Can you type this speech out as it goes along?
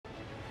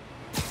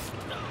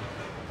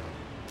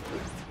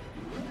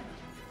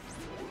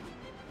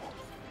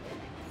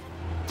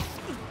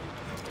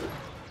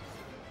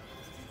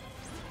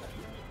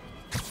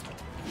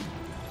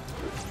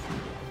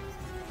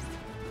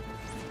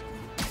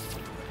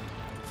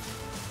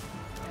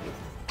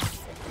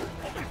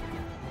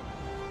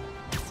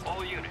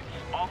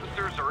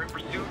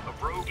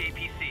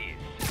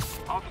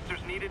APCs. Officers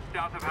needed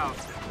south of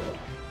Houston.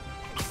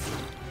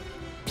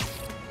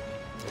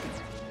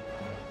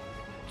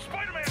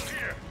 Spider-Man's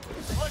here!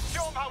 Let's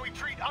show him how we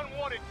treat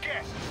unwanted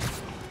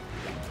guests!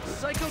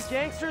 Psycho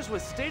gangsters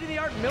with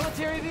state-of-the-art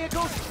military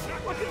vehicles?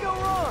 What could go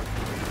wrong?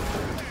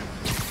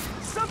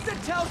 Something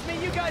tells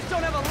me you guys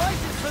don't have a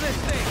license for this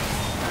thing!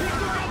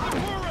 People got the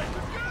warrant!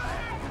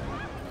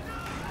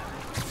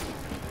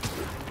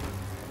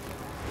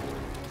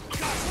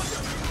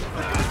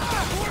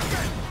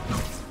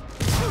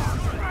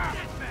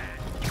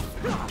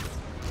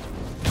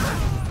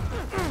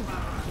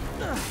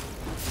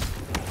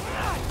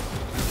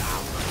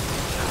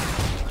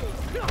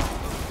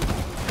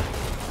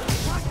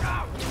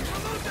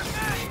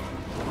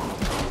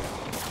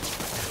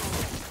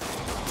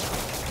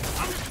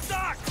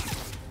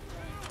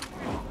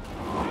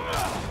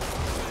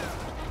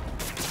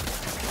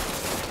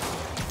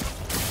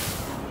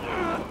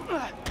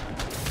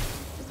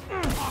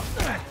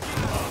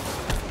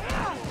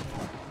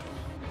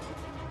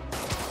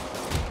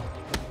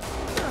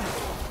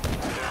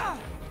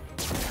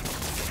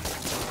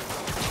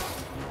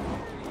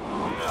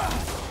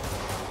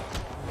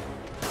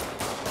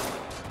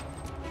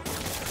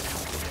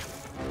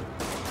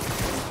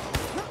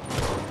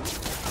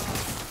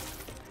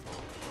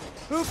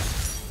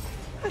 Oops.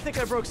 I think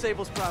I broke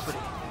Sable's property.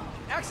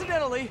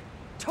 Accidentally.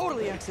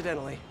 Totally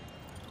accidentally.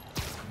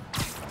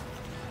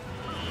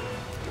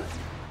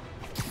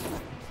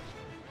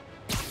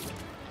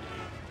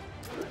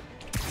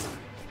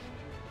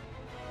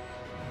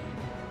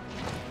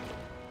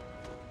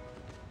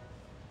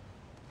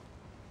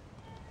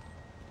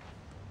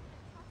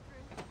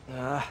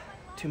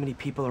 Too many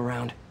people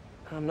around.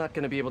 I'm not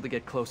gonna be able to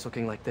get close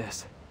looking like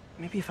this.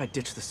 Maybe if I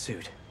ditch the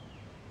suit.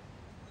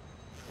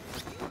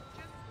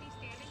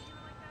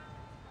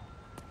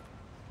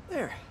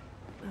 There.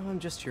 Now I'm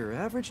just your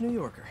average New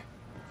Yorker.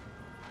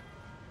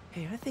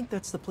 Hey, I think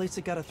that's the place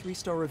that got a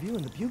 3-star review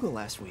in the Bugle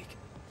last week.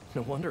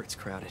 No wonder it's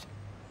crowded.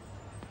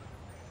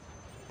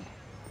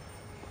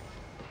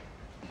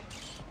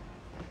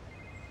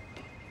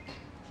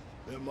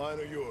 They're mine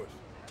or yours?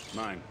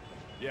 Mine.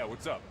 Yeah,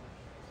 what's up?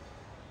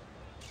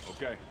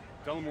 Okay,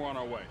 tell him we're on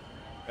our way.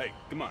 Hey,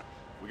 come on.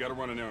 We gotta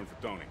run an errand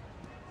for Tony.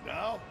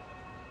 Now?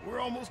 We're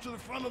almost to the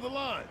front of the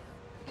line.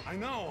 I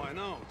know.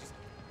 Just,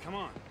 come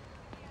on.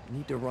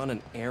 Need to run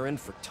an errand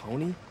for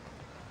Tony?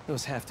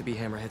 Those have to be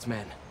Hammerhead's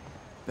men.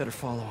 Better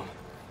follow him,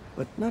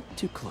 but not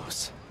too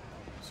close.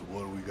 So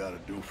what do we gotta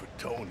do for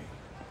Tony?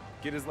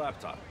 Get his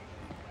laptop.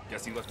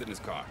 Guess he left it in his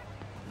car.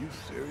 You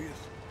serious?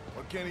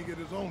 Why can't he get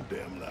his own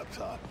damn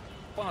laptop?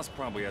 Boss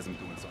probably has him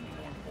doing something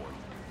more important.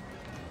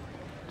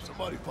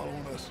 Somebody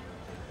following us?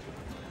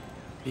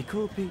 Be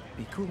cool, Pete.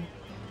 Be cool.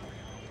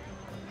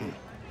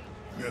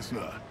 Guess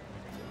not.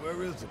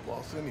 Where is the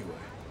boss anyway?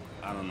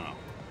 I don't know.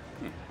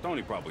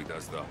 Tony probably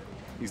does, though.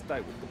 He's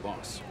tight with the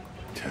boss.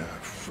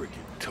 Freaking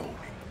Tony.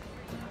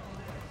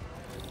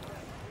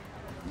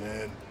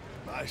 Man,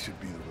 I should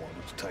be the one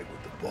who's tight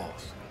with the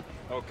boss.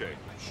 Okay,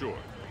 sure.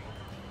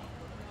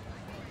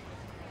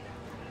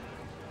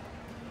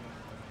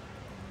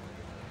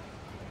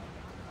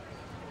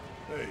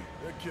 Hey,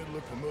 that kid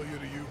look familiar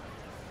to you?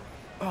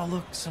 Oh,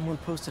 look, someone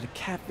posted a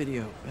cat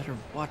video. Better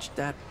watch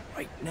that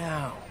right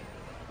now.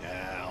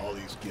 Yeah, all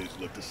these kids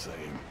look the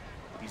same.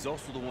 He's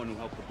also the one who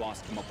helped the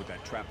boss come up with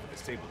that trap for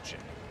the Sable chick.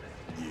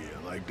 Yeah,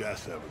 like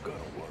that's ever gonna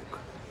work.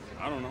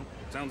 I don't know.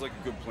 Sounds like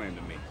a good plan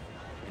to me.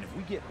 And if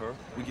we get her,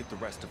 we get the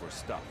rest of her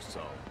stuff,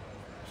 so...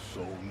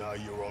 So now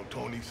you're on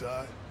Tony's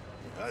side?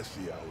 I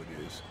see how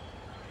it is.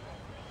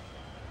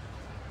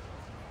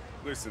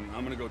 Listen,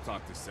 I'm gonna go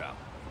talk to Sal.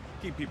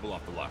 Keep people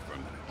off the lot for a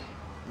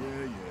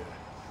minute.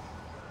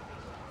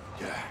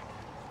 Yeah,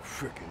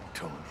 frickin'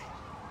 Tony.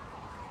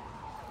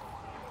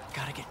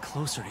 Gotta get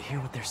closer to hear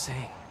what they're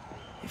saying.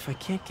 If I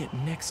can't get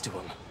next to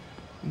him,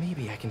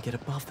 maybe I can get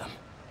above them.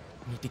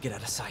 Need to get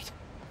out of sight.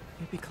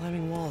 Maybe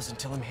climbing walls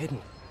until I'm hidden.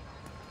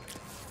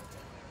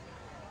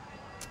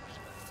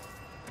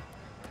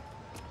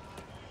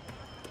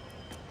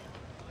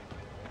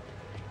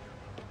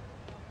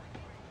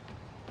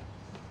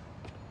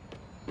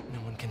 No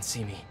one can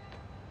see me.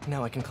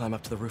 Now I can climb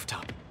up to the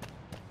rooftop.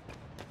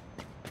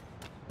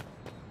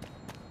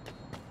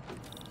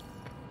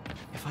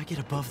 If I get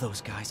above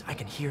those guys, I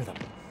can hear them.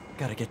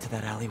 Gotta get to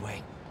that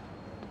alleyway.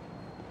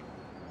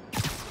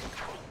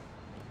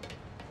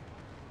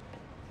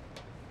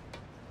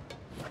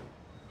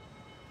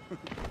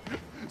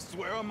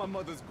 Swear on my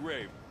mother's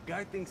grave.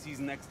 Guy thinks he's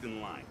next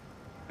in line.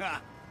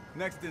 Ha!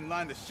 Next in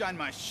line to shine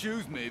my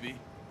shoes, maybe.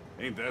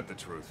 Ain't that the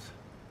truth?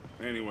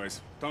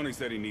 Anyways, Tony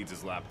said he needs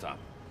his laptop.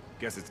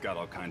 Guess it's got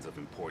all kinds of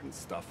important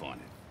stuff on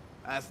it.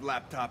 As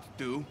laptops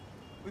do.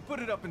 We put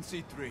it up in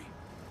C3.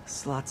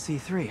 Slot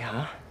C3,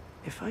 huh?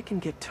 If I can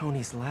get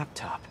Tony's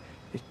laptop,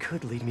 it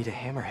could lead me to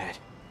Hammerhead.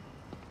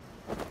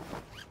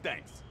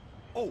 Thanks.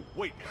 Oh,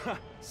 wait.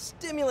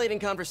 Stimulating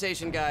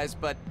conversation, guys,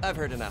 but I've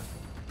heard enough.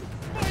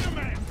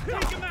 Spider-Man!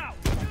 Take him out!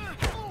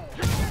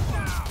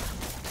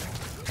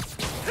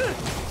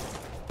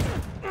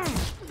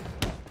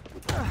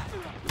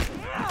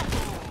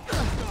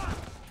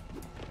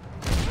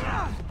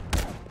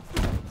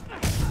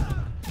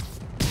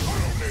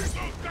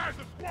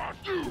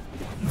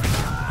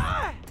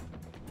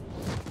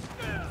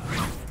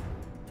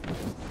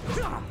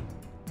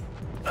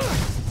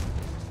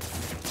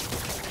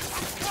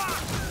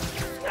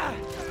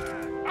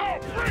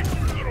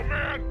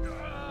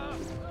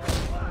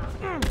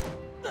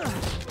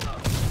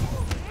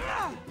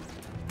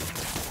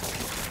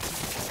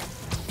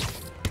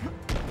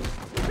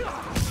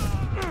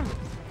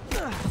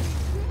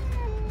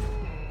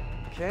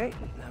 Okay,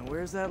 now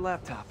where's that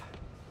laptop?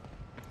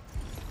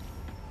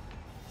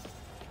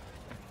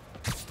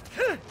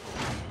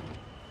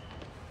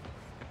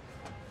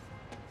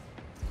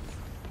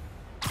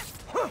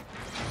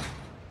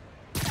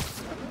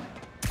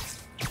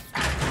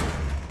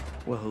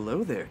 Well,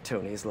 hello there,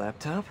 Tony's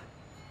laptop.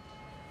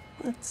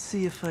 Let's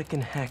see if I can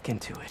hack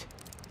into it.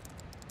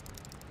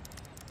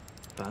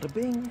 Bada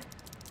bing.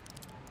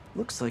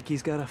 Looks like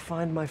he's got a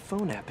Find My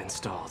Phone app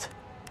installed.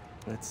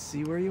 Let's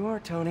see where you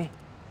are, Tony.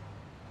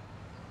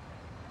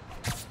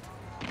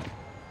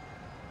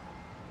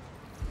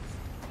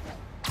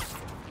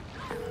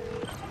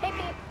 Hey,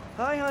 Pete.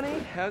 Hi, honey.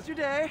 How's your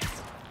day?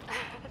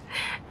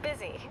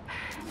 Busy.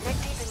 Neck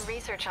deep in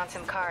research on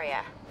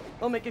Symkaria.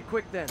 I'll make it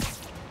quick then.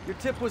 Your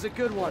tip was a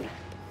good one.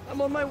 I'm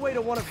on my way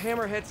to one of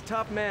Hammerhead's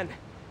top men.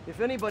 If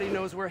anybody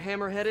knows where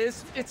Hammerhead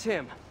is, it's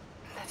him.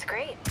 That's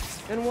great.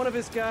 And one of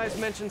his guys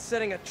mentioned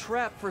setting a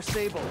trap for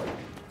Sable.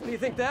 What do you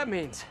think that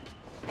means?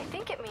 I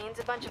think it means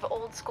a bunch of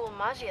old-school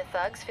Magia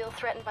thugs feel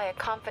threatened by a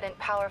confident,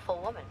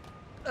 powerful woman.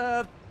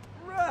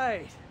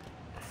 Right.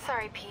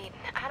 Sorry, Pete.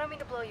 I don't mean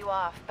to blow you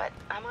off, but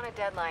I'm on a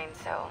deadline,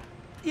 so...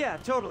 Yeah,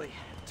 totally.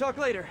 Talk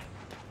later.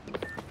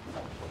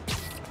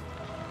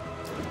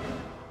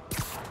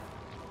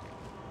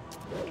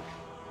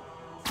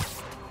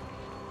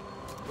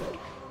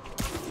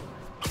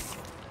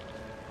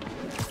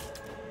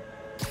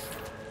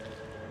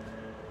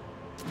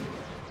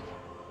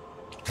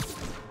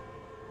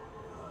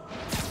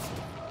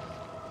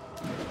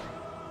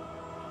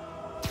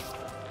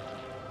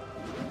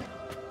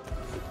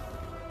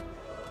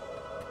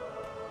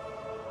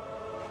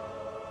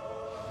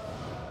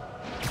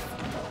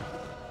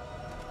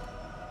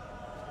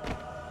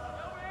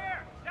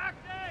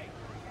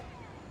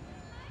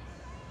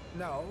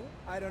 No,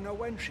 I don't know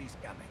when she's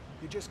coming.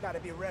 You just gotta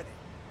be ready.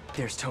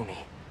 There's Tony.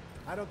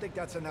 I don't think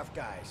that's enough,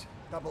 guys.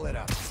 Double it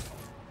up.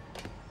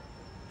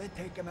 Then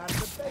take him out of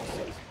the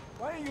basics.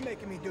 Why are you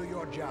making me do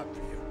your job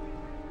for you?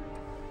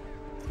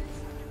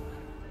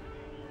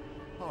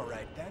 All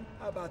right, then.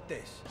 How about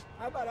this?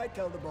 How about I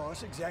tell the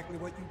boss exactly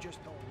what you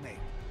just told me?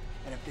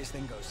 And if this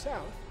thing goes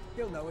south,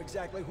 he'll know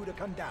exactly who to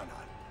come down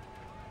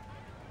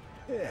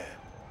on. Yeah,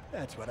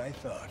 that's what I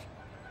thought.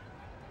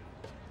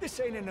 This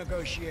ain't a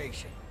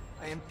negotiation.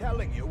 I am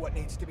telling you what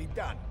needs to be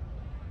done.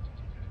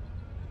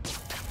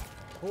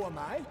 Who am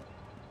I?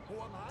 Who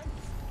am I?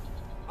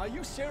 Are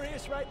you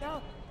serious right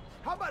now?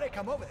 How about I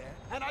come over there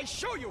and I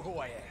show you who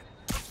I am?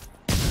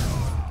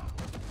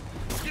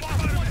 Get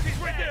behind him! He's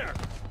right there!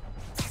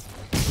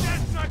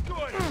 That's not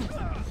good! Get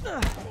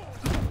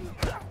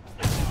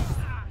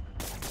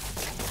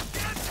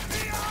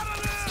me out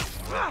of this!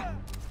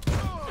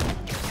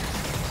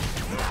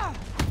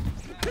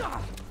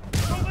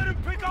 Don't let him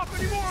pick off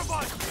any more of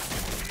us!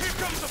 Here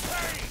comes the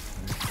pain!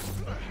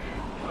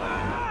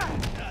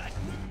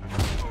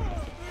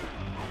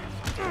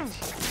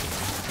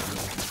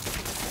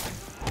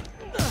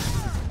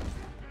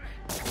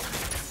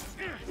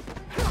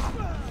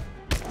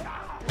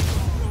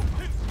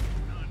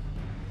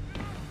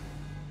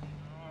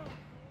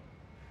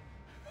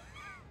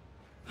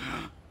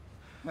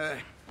 Hey,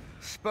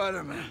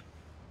 Spider-Man.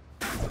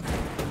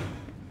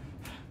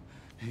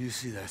 You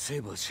see that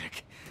Sable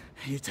chick?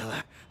 You tell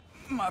her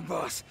my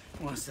boss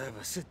wants to have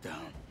a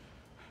sit-down.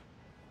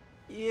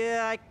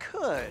 Yeah, I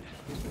could.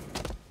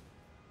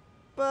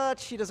 But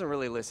she doesn't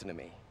really listen to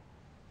me.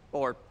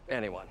 Or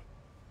anyone.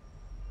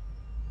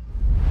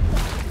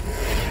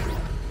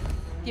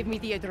 Give me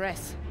the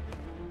address.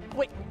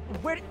 Wait,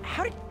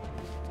 how did...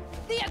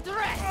 The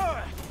address!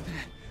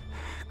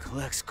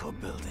 Colexco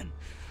building.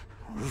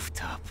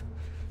 Rooftop.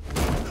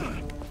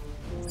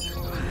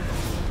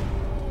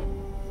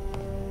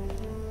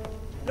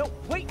 No,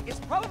 wait, it's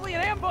probably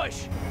an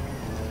ambush!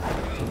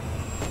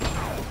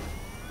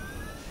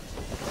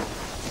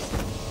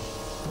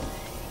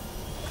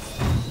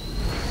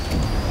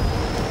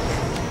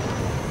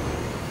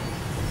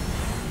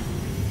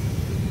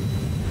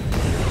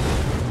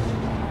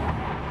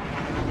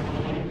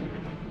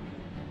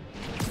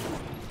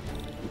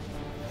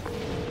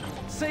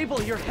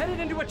 Sable, you're headed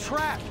into a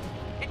trap!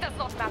 It does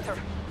not matter,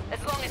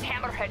 as long as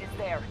Hammerhead is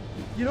there.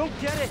 You don't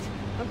get it!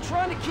 I'm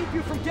trying to keep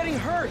you from getting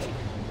hurt!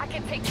 I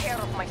can take care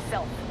of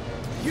myself.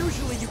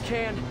 Usually you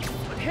can,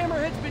 but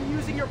Hammerhead's been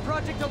using your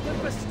Project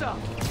Olympus stuff.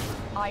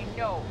 I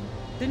know.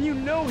 Then you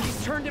know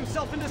he's turned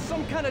himself into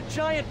some kind of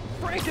giant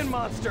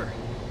Franken-monster!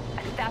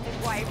 And that is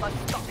why I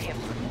must stop him.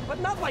 But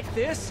not like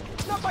this!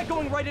 Not by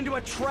going right into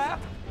a trap!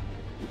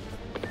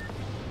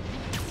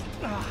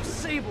 Ah,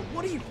 Sable,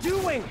 what are you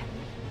doing?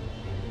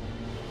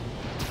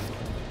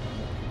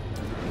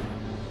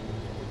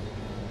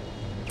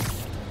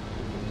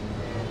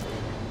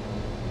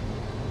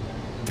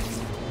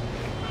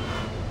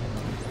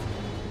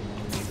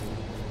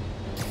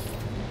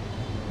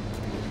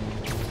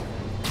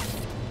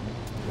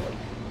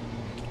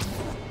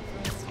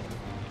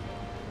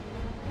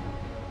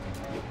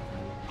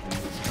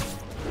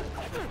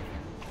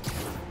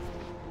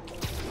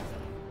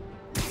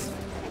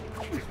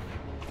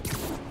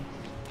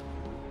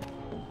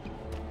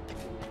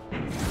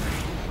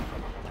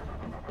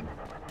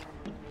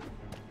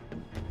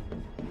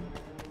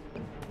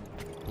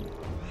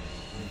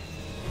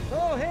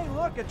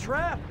 Fuck, a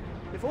trap!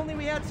 If only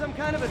we had some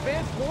kind of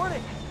advanced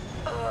warning.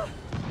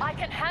 I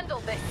can handle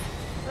this.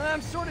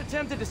 I'm sort of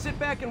tempted to sit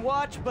back and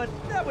watch, but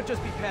that would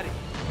just be petty.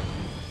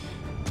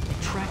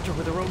 Tractor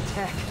with her own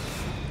tech.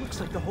 Looks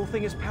like the whole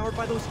thing is powered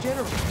by those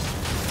generators.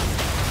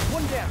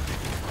 One down.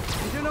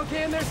 You doing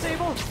okay in there,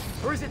 Sable?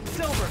 Or is it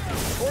silver?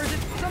 Or is it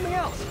something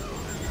else?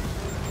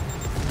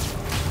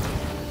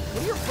 What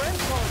do your friends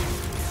call you?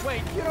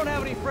 Wait, you don't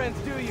have any friends,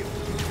 do you?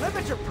 I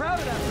bet you're proud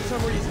of that for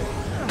some reason.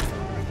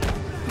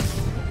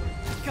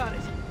 Got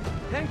it.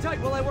 Hang tight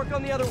while I work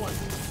on the other one.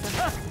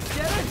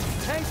 Get it?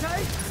 Hang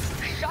tight?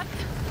 Shut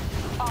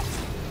up.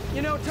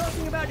 You know,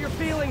 talking about your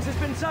feelings has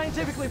been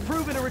scientifically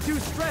proven to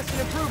reduce stress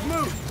and improve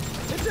mood.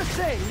 It's just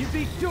saying, you'd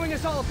be doing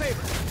us all a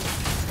favor.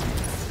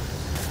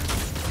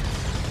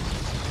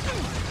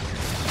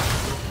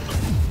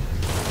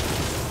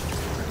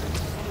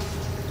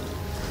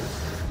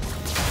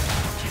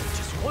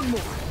 Just one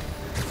more.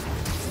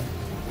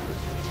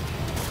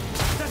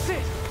 That's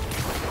it.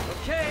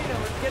 Okay, now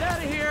let's get out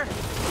of here.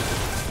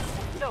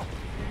 No.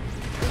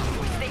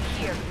 If we stay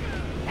here,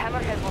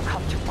 Hammerhead will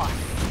come to us.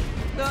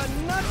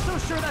 Not so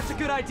sure that's a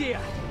good idea.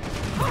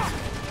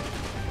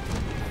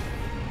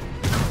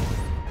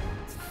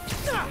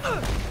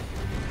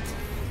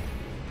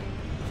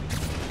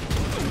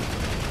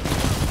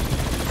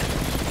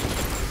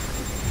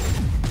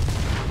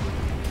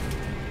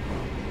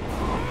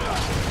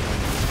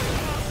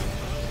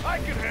 I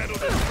can handle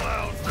this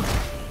clown.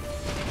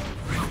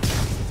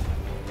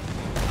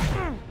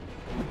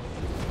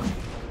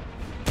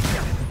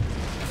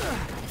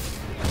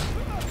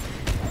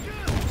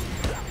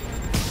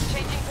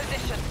 Changing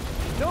position.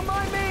 Don't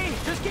mind me.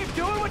 Just keep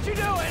doing what you're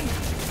doing.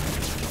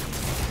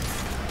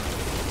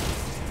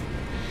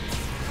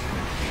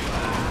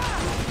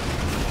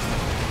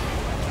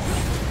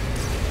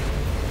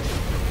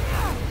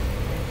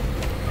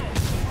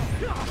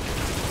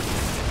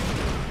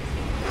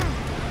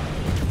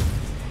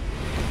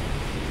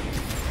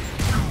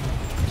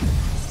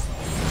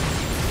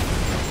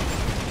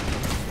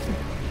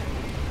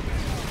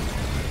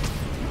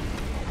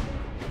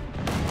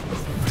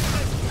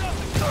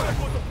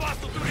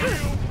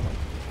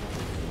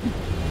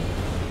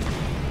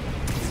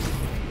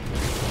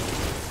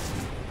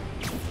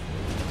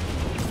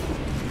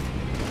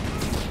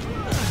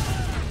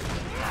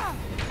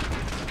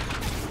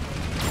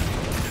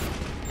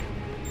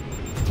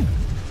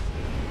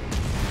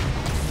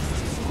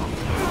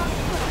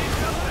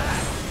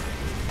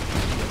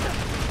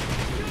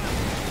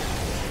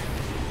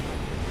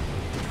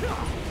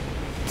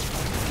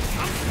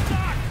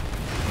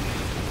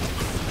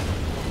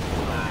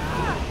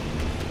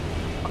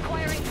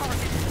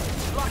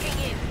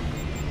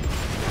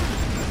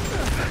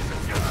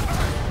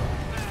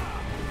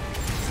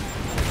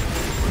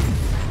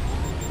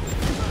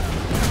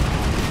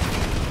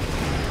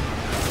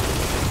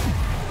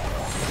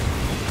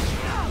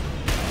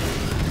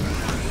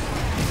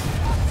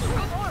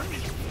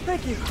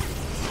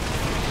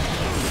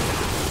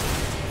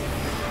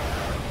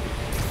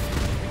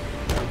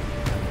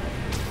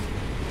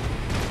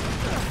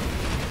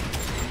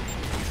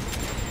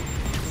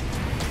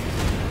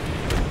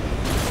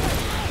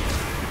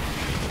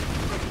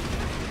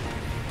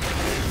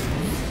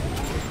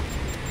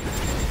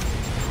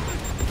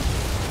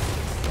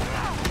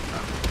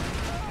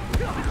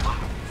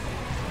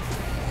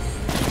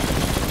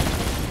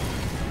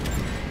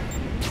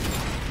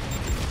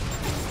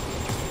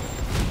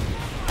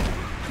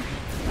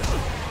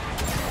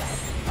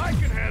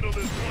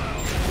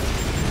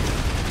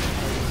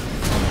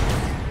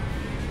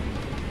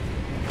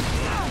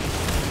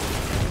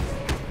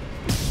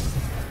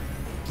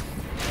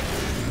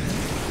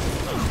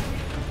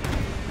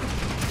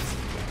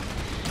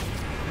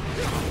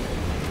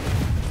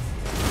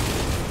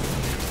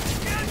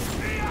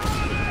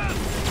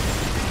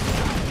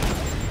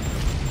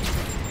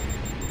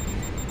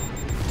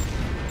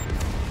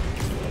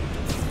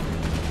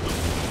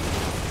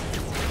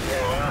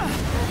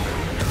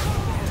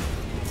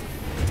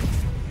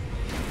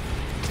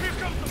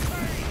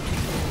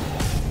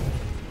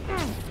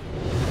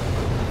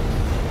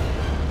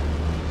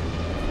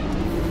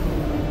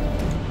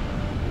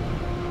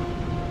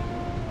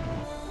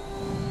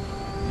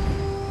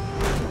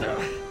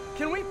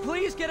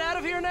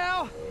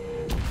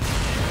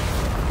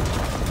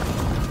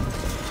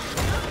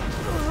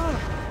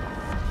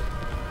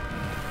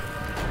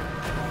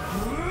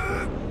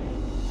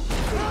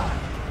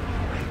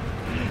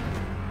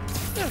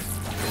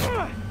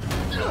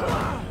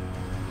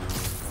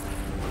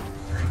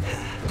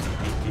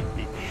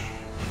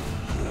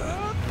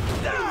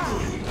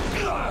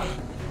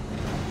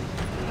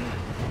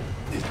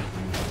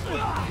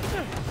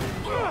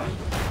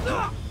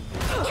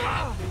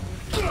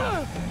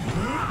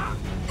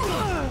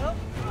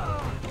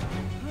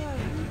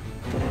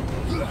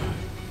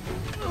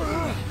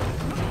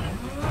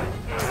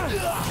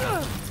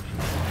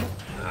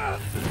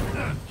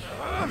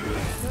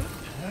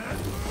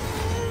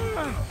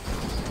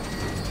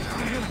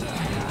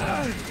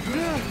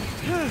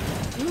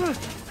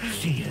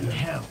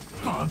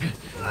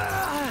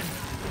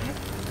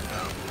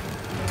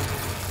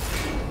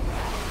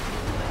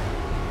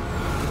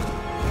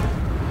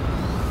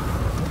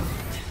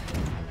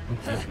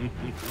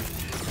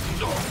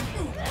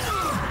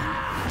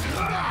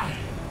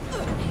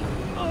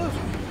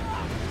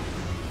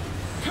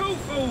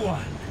 for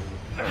one.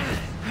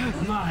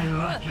 My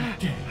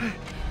lucky day.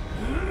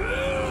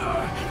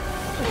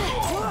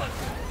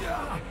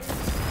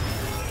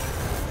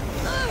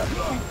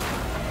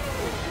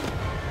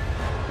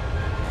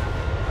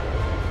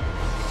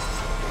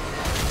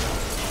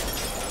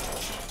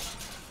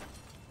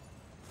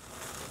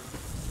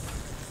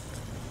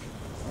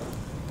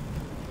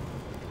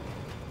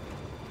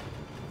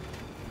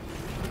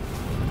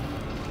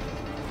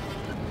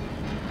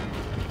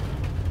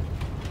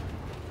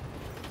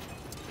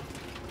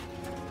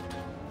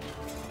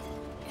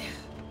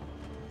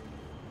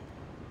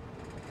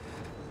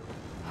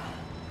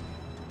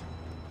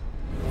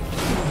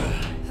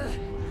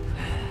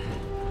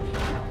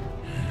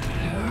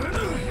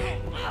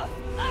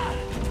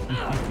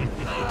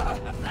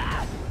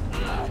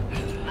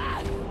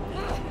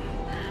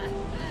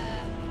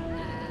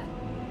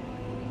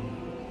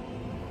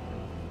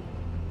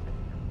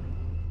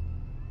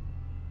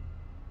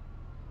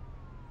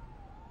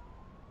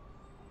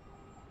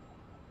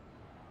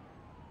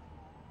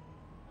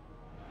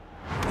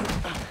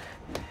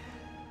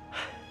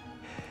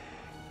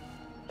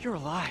 You're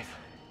alive.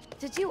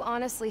 Did you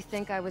honestly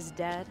think I was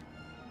dead?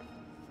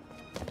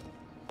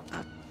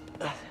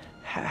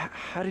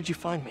 How did you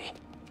find me?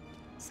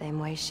 Same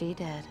way she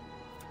did.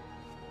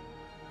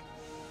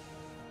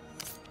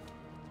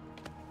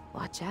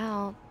 Watch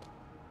out.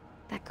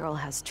 That girl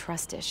has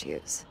trust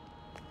issues.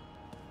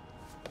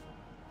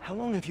 How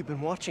long have you been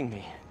watching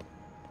me?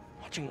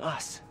 Watching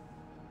us?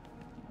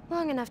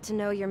 Long enough to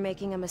know you're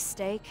making a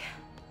mistake.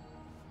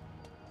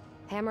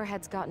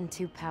 Hammerhead's gotten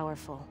too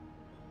powerful.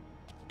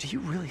 Do you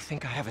really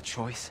think I have a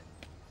choice?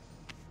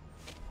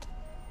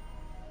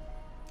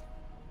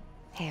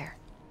 Here.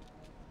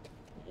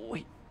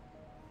 Wait,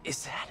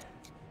 is that?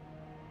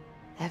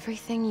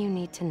 Everything you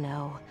need to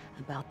know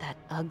about that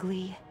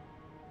ugly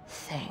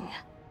thing.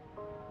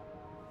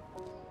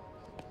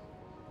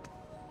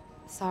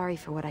 Sorry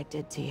for what I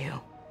did to you.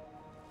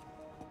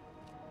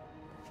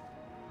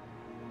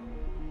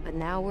 But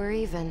now we're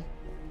even.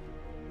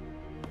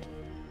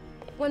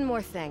 One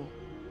more thing.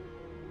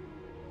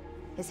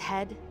 His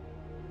head,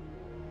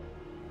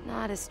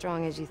 not as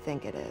strong as you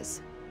think it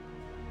is.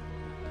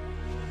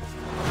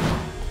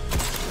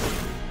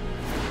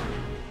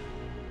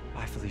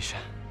 Bye, Felicia.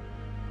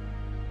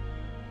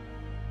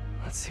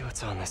 Let's see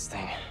what's on this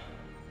thing.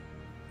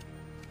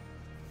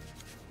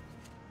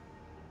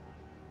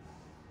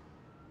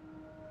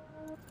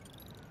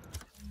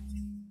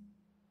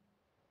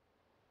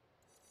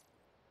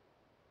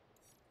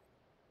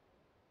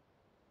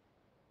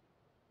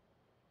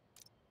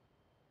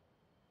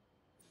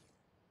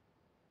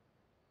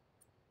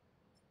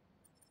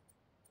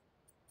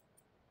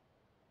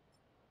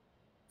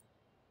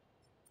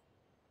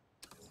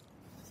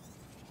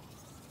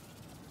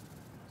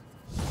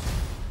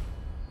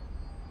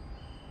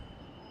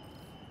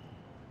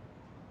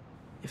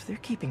 If they're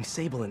keeping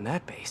Sable in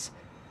that base,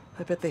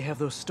 I bet they have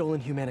those stolen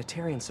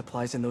humanitarian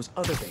supplies in those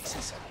other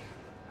bases.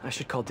 I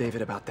should call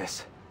David about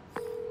this.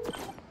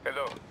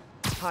 Hello.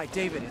 Hi,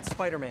 David, it's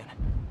Spider-Man.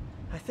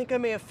 I think I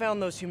may have found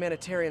those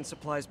humanitarian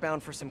supplies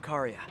bound for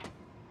Symkaria.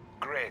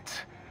 Great.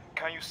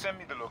 Can you send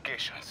me the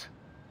locations?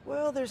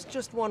 Well, there's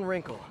just one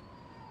wrinkle.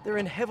 They're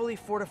in heavily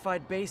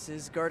fortified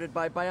bases guarded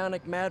by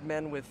bionic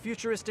madmen with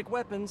futuristic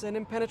weapons and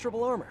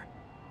impenetrable armor.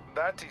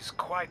 That is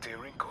quite a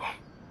wrinkle.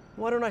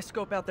 Why don't I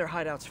scope out their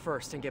hideouts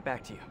first and get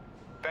back to you?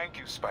 Thank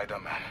you,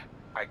 Spider-Man.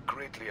 I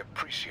greatly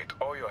appreciate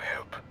all your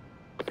help.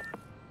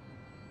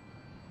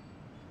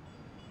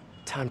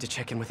 Time to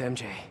check in with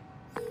MJ.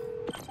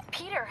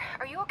 Peter,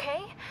 are you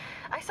okay?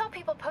 I saw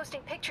people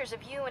posting pictures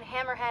of you and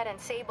Hammerhead and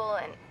Sable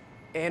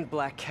And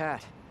Black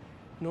Cat.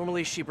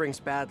 Normally she brings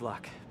bad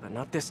luck, but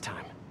not this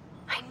time.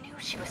 I knew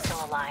she was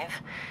still alive.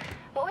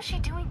 What was she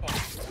doing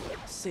there?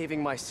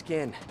 Saving my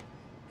skin.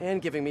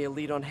 And giving me a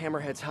lead on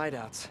Hammerhead's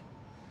hideouts.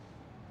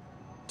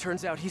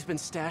 Turns out he's been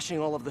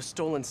stashing all of the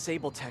stolen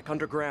Sable tech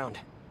underground.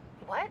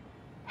 What?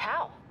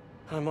 How?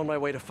 I'm on my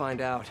way to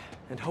find out,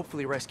 and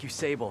hopefully rescue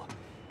Sable,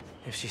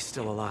 if she's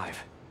still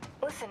alive.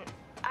 Listen,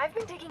 I've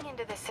been digging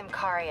into this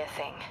Symkaria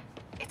thing.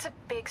 It's a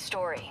big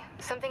story,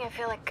 something I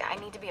feel like I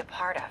need to be a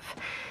part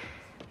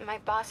of. My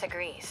boss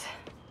agrees.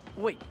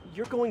 Wait,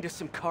 you're going to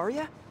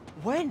Symkaria?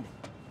 When?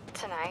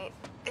 Tonight.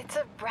 It's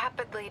a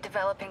rapidly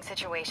developing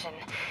situation.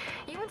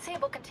 You and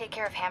Sable can take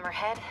care of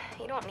Hammerhead.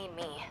 You don't need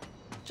me.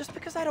 Just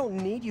because I don't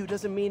need you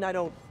doesn't mean I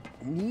don't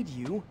need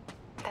you.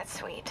 That's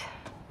sweet.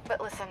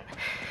 But listen,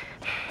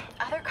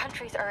 other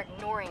countries are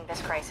ignoring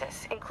this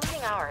crisis,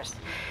 including ours.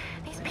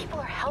 These people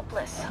are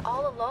helpless,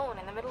 all alone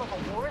in the middle of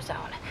a war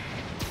zone.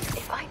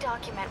 If I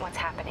document what's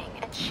happening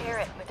and share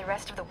it with the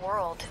rest of the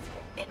world,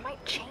 it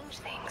might change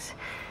things.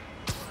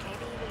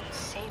 Maybe even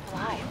save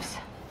lives.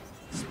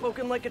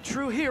 Spoken like a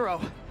true hero.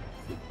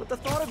 But the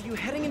thought of you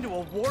heading into a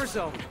war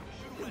zone,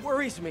 it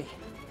worries me.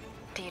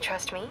 Do you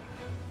trust me?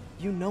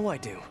 You know I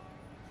do.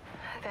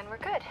 Then we're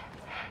good.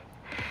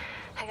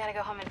 I gotta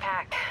go home and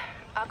pack.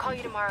 I'll call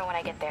you tomorrow when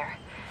I get there.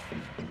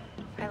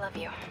 I love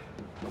you.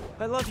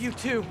 I love you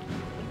too.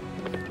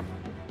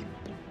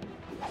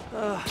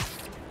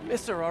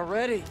 miss her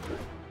already.